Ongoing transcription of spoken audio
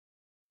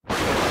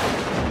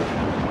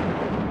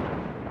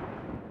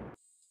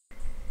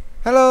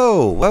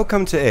Hello,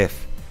 welcome to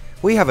If.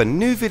 We have a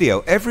new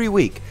video every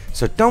week,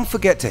 so don't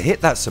forget to hit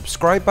that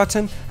subscribe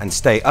button and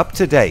stay up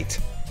to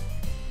date.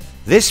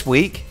 This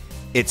week,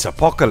 it's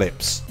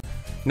Apocalypse.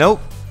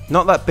 Nope,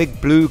 not that big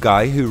blue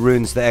guy who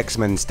ruins the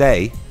X-Men's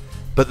day,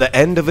 but the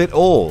end of it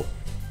all.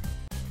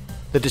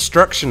 The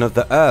destruction of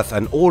the earth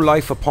and all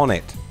life upon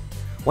it.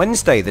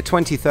 Wednesday the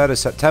 23rd of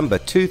September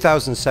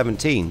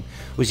 2017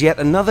 was yet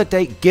another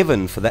date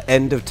given for the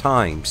end of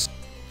times.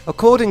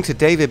 According to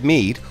David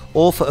Meade,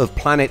 author of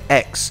Planet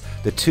X,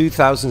 the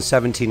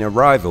 2017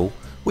 arrival,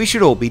 we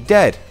should all be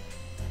dead.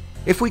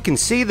 If we can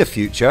see the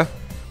future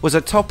was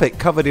a topic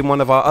covered in one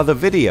of our other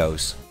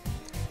videos.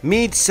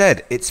 Meade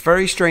said it's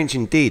very strange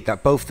indeed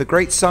that both the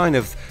great sign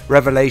of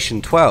Revelation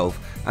 12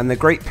 and the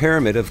Great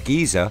Pyramid of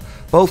Giza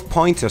both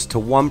point us to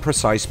one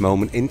precise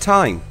moment in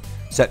time,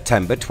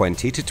 September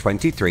 20 to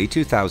 23,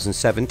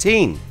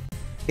 2017.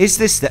 Is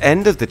this the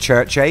end of the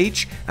church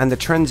age and the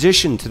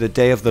transition to the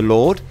day of the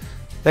Lord?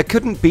 There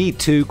couldn't be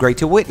two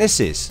greater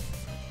witnesses.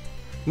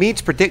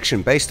 Meade's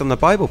prediction based on the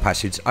Bible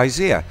passage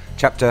Isaiah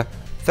chapter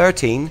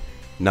 13,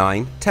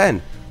 9,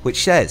 10,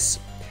 which says,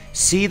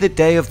 "See, the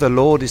day of the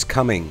Lord is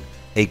coming,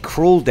 a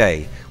cruel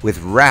day with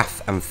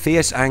wrath and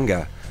fierce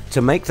anger,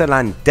 to make the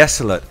land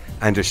desolate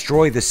and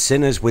destroy the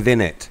sinners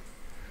within it.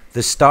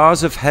 The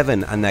stars of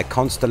heaven and their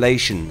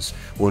constellations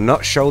will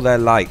not show their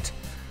light.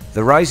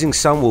 The rising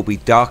sun will be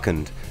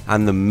darkened,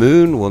 and the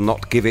moon will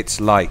not give its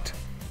light."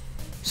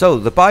 So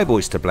the Bible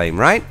is to blame,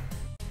 right?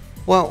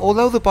 Well,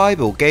 although the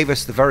Bible gave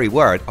us the very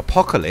word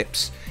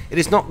apocalypse, it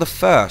is not the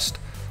first,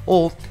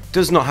 or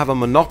does not have a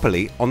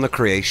monopoly on the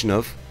creation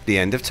of the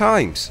end of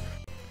times.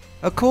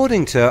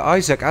 According to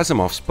Isaac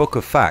Asimov's Book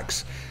of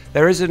Facts,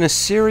 there is an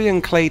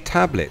Assyrian clay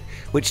tablet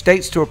which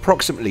dates to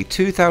approximately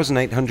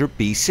 2800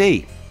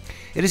 BC.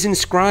 It is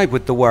inscribed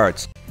with the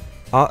words,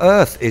 "Our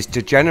earth is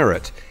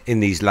degenerate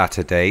in these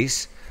latter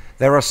days.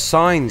 There are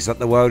signs that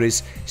the world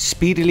is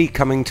speedily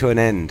coming to an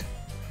end.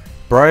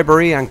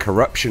 Bribery and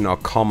corruption are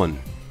common."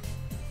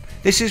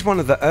 This is one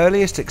of the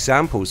earliest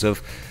examples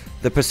of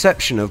the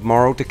perception of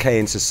moral decay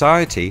in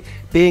society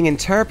being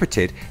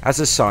interpreted as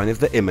a sign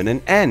of the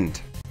imminent end.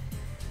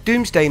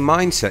 Doomsday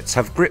mindsets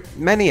have gripped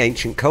many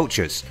ancient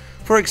cultures,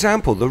 for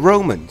example the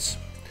Romans.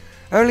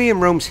 Early in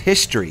Rome's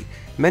history,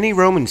 many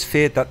Romans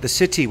feared that the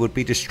city would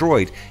be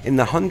destroyed in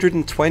the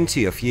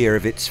 120th year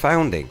of its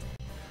founding.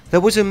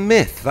 There was a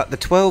myth that the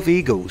 12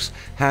 eagles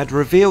had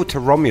revealed to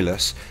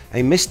Romulus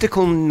a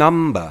mystical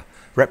number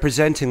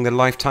representing the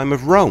lifetime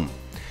of Rome,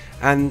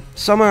 and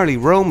some early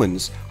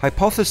Romans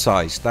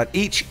hypothesized that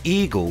each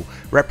eagle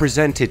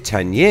represented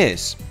 10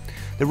 years.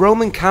 The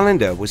Roman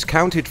calendar was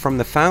counted from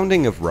the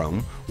founding of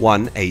Rome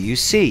 1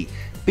 AUC,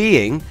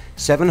 being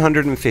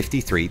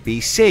 753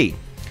 BC.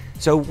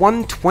 So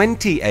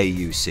 120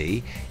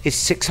 AUC is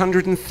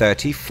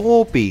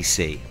 634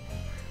 BC.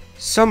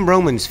 Some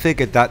Romans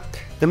figured that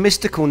the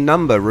mystical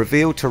number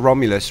revealed to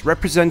Romulus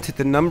represented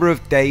the number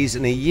of days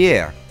in a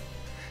year,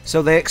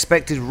 so they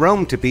expected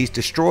Rome to be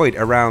destroyed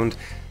around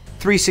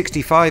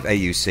 365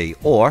 AUC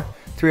or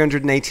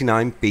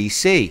 389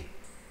 BC.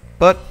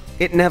 But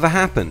it never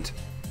happened.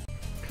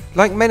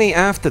 Like many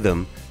after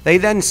them, they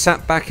then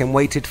sat back and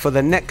waited for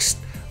the next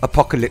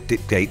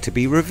apocalyptic date to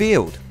be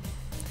revealed.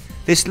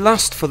 This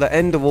lust for the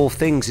end of all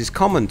things is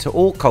common to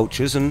all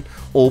cultures and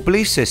all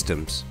belief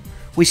systems.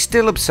 We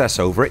still obsess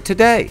over it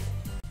today.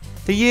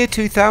 The year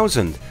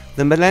 2000,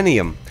 the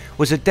millennium,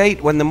 was a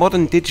date when the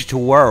modern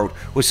digital world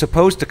was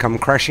supposed to come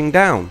crashing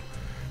down.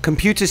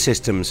 Computer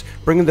systems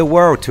bringing the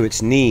world to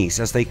its knees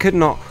as they could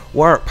not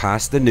work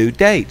past the new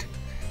date.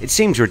 It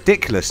seems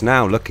ridiculous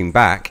now looking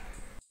back.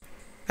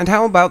 And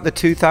how about the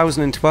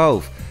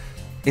 2012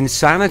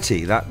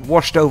 insanity that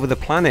washed over the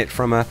planet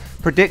from a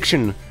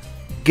prediction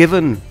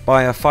given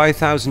by a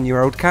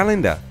 5,000-year-old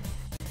calendar?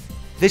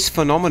 This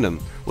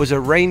phenomenon was a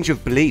range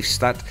of beliefs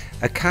that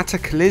a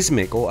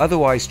cataclysmic or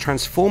otherwise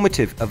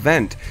transformative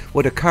event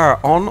would occur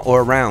on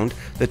or around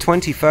the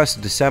 21st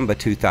of December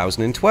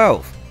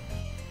 2012.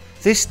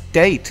 This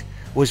date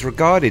was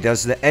regarded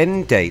as the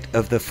end date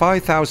of the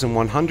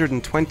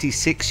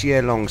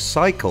 5,126-year-long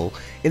cycle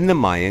in the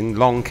Mayan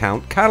long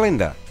count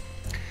calendar.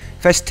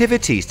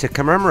 Festivities to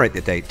commemorate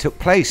the date took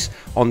place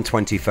on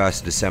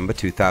 21st December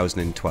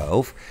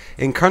 2012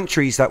 in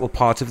countries that were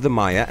part of the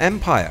Maya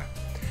Empire: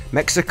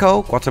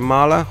 Mexico,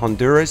 Guatemala,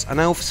 Honduras and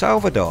El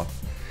Salvador,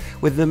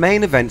 with the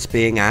main events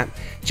being at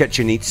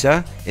Chichen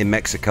Itza in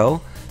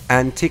Mexico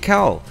and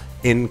Tikal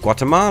in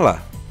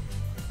Guatemala.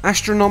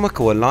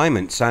 Astronomical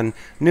alignments and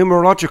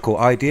numerological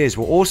ideas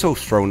were also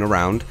thrown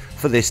around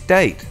for this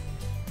date.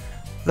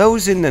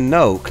 Those in the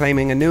know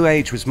claiming a new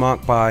age was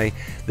marked by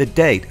the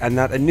date and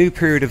that a new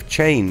period of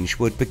change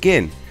would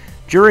begin,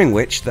 during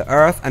which the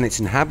earth and its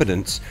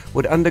inhabitants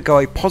would undergo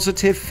a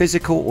positive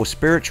physical or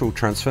spiritual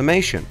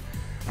transformation,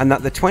 and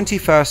that the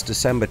 21st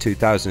December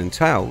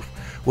 2012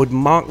 would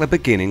mark the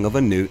beginning of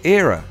a new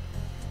era.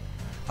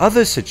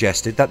 Others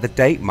suggested that the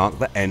date marked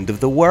the end of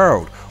the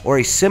world or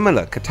a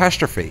similar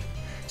catastrophe.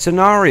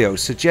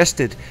 Scenarios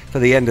suggested for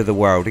the end of the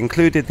world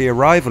included the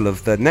arrival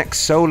of the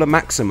next solar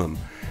maximum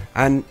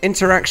an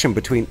interaction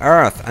between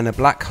Earth and a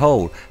black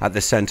hole at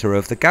the center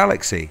of the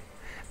galaxy,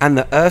 and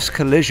the Earth's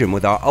collision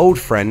with our old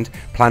friend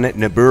planet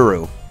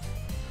Nibiru.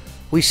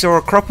 We saw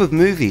a crop of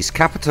movies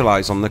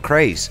capitalize on the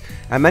craze,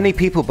 and many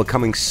people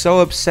becoming so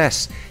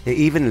obsessed it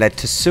even led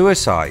to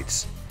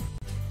suicides.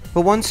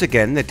 But once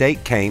again the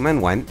date came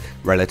and went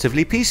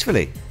relatively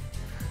peacefully.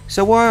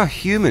 So why are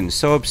humans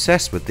so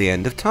obsessed with the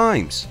end of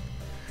times?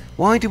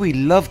 Why do we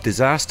love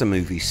disaster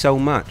movies so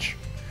much?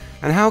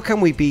 And how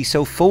can we be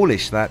so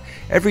foolish that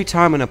every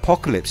time an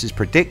apocalypse is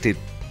predicted,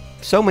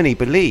 so many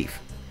believe?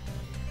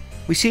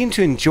 We seem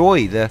to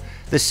enjoy the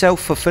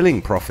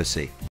self-fulfilling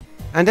prophecy.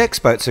 And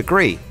experts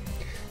agree.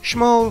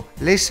 Shmuel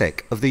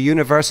Lisek of the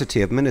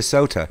University of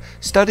Minnesota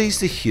studies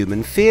the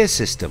human fear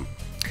system.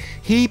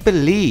 He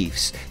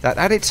believes that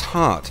at its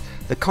heart,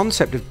 the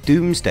concept of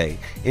doomsday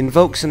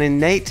invokes an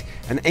innate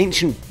and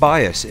ancient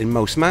bias in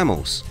most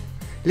mammals.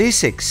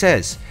 Lisek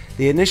says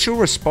the initial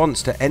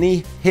response to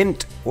any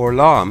hint or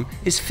alarm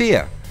is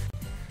fear.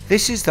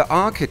 This is the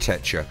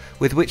architecture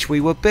with which we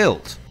were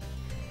built.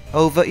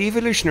 Over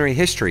evolutionary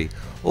history,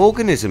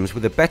 organisms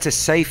with a better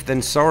safe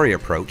than sorry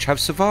approach have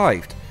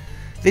survived.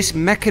 This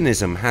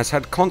mechanism has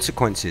had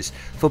consequences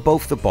for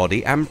both the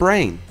body and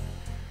brain,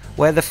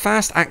 where the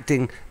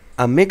fast-acting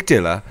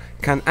amygdala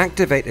can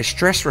activate a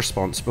stress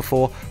response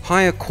before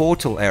higher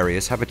cortical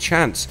areas have a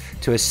chance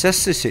to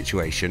assess the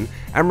situation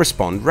and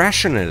respond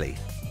rationally.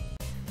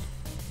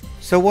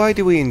 So why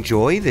do we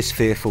enjoy this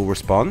fearful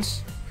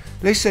response?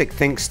 Lisek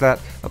thinks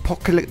that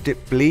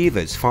apocalyptic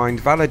believers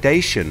find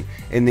validation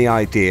in the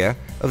idea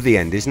of the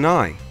end is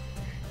nigh.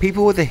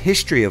 People with a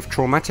history of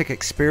traumatic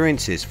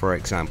experiences, for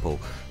example,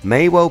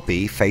 may well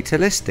be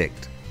fatalistic.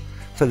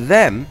 For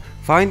them,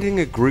 finding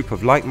a group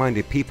of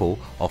like-minded people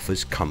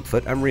offers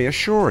comfort and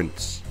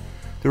reassurance.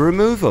 The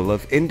removal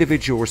of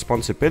individual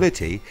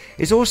responsibility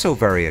is also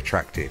very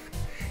attractive.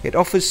 It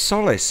offers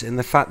solace in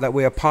the fact that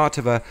we are part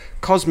of a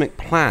cosmic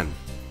plan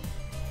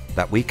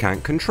that we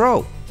can't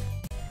control.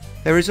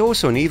 There is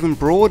also an even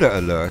broader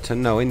allure to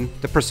knowing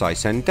the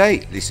precise end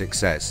date, Lisek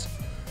says.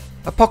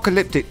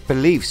 Apocalyptic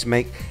beliefs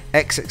make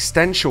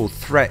existential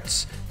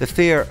threats the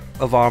fear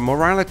of our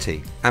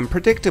morality and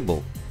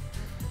predictable.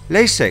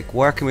 Lisek,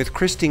 working with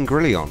Christine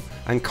Grillon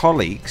and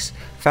colleagues,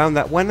 found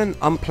that when an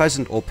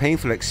unpleasant or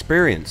painful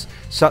experience,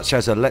 such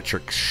as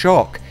electric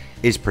shock,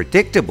 is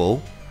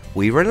predictable,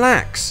 we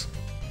relax.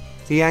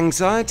 The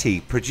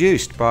anxiety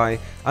produced by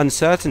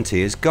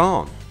uncertainty is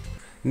gone.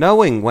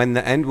 Knowing when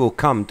the end will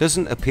come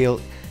doesn't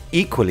appeal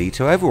equally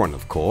to everyone,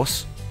 of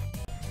course.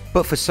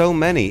 But for so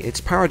many,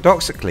 it's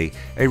paradoxically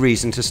a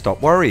reason to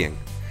stop worrying.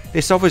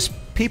 This offers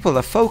people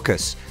a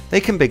focus. They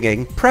can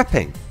begin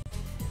prepping.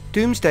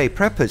 Doomsday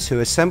preppers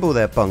who assemble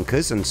their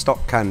bunkers and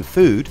stock canned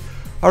food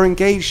are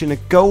engaged in a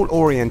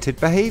goal-oriented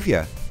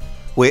behavior,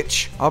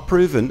 which are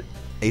proven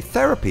a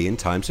therapy in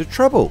times of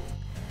trouble.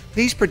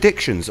 These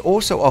predictions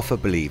also offer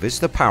believers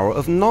the power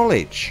of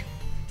knowledge.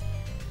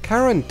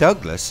 Karen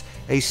Douglas,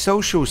 a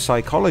social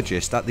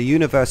psychologist at the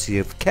University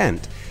of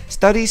Kent,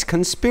 studies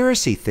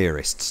conspiracy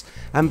theorists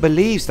and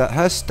believes that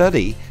her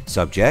study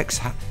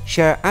subjects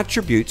share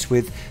attributes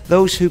with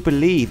those who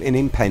believe in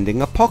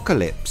impending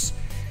apocalypse.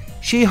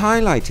 She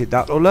highlighted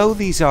that although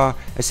these are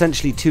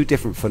essentially two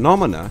different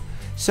phenomena,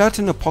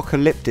 certain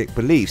apocalyptic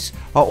beliefs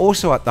are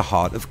also at the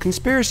heart of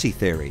conspiracy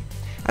theory.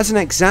 As an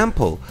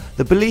example,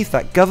 the belief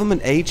that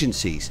government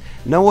agencies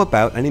know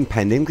about an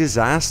impending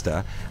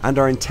disaster and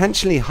are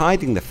intentionally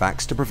hiding the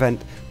facts to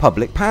prevent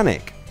public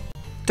panic.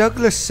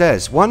 Douglas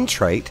says one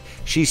trait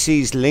she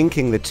sees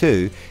linking the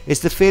two is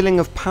the feeling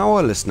of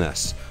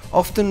powerlessness,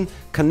 often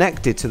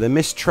connected to the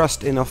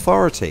mistrust in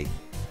authority.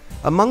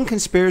 Among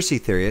conspiracy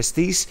theorists,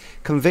 these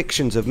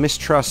convictions of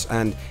mistrust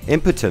and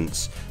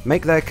impotence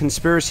make their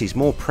conspiracies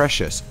more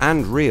precious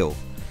and real.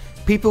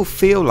 People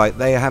feel like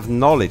they have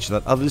knowledge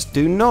that others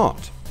do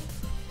not.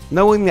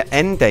 Knowing the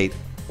end date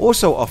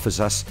also offers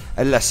us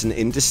a lesson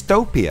in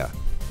dystopia.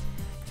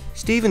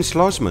 Stephen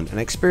Schlossman, an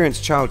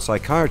experienced child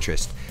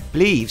psychiatrist,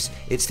 believes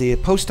it's the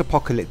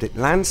post-apocalyptic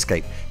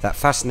landscape that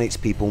fascinates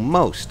people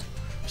most.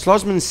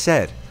 Schlossman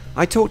said,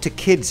 "I talk to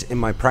kids in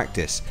my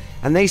practice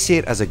and they see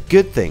it as a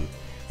good thing.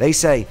 They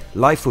say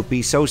life would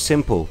be so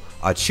simple,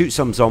 I'd shoot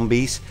some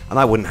zombies and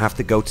I wouldn't have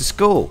to go to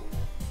school."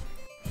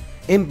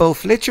 In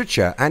both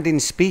literature and in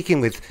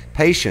speaking with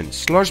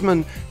patients,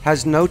 Schlossman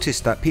has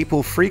noticed that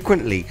people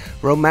frequently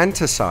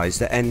romanticize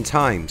the end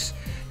times.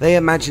 They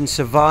imagine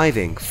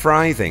surviving,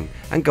 thriving,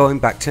 and going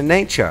back to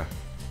nature.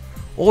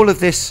 All of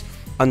this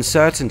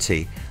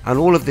uncertainty and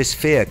all of this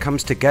fear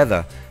comes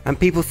together, and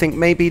people think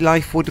maybe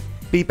life would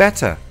be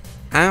better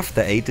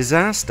after a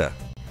disaster.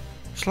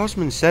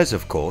 Schlossman says,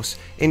 of course,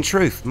 in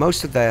truth,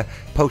 most of their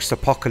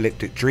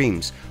post-apocalyptic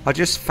dreams are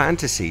just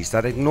fantasies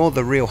that ignore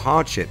the real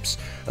hardships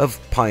of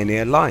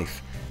pioneer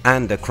life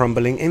and a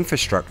crumbling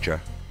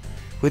infrastructure.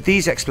 With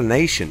these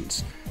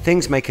explanations,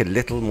 things make a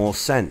little more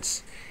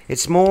sense.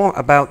 It's more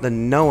about the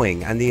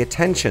knowing and the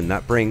attention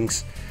that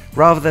brings,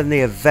 rather than the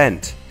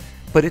event.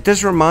 But it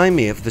does remind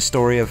me of the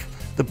story of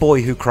the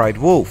boy who cried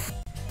wolf.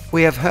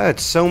 We have heard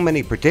so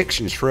many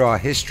predictions through our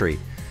history,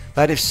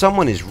 that if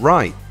someone is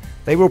right,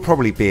 they will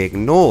probably be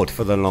ignored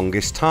for the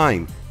longest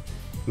time.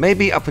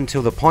 Maybe up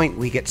until the point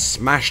we get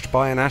smashed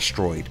by an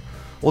asteroid,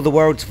 or the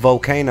world's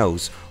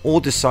volcanoes all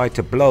decide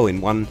to blow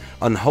in one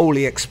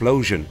unholy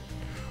explosion,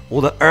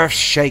 or the earth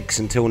shakes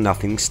until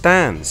nothing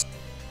stands.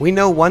 We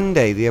know one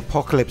day the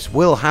apocalypse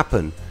will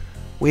happen.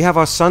 We have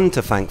our sun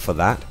to thank for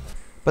that,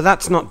 but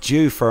that's not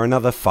due for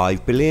another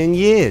 5 billion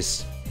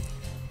years.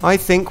 I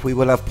think we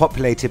will have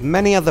populated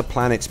many other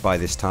planets by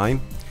this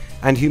time,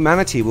 and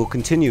humanity will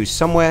continue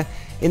somewhere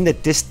in the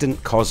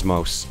distant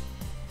cosmos.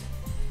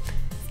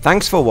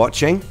 Thanks for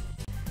watching.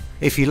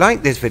 If you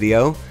like this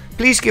video,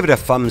 please give it a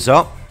thumbs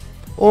up,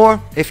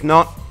 or if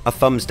not, a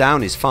thumbs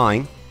down is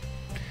fine.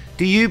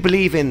 Do you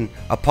believe in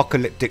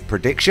apocalyptic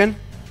prediction?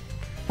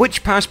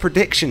 Which past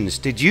predictions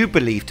did you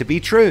believe to be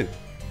true?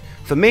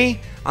 For me,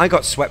 I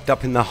got swept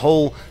up in the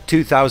whole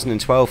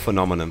 2012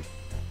 phenomenon.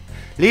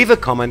 Leave a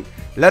comment,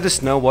 let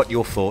us know what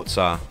your thoughts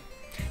are.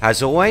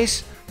 As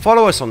always,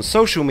 follow us on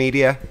social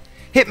media,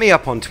 hit me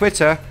up on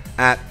Twitter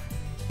at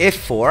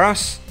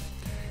if4us,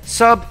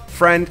 sub,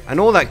 friend and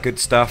all that good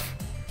stuff.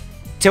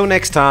 Till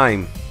next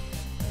time.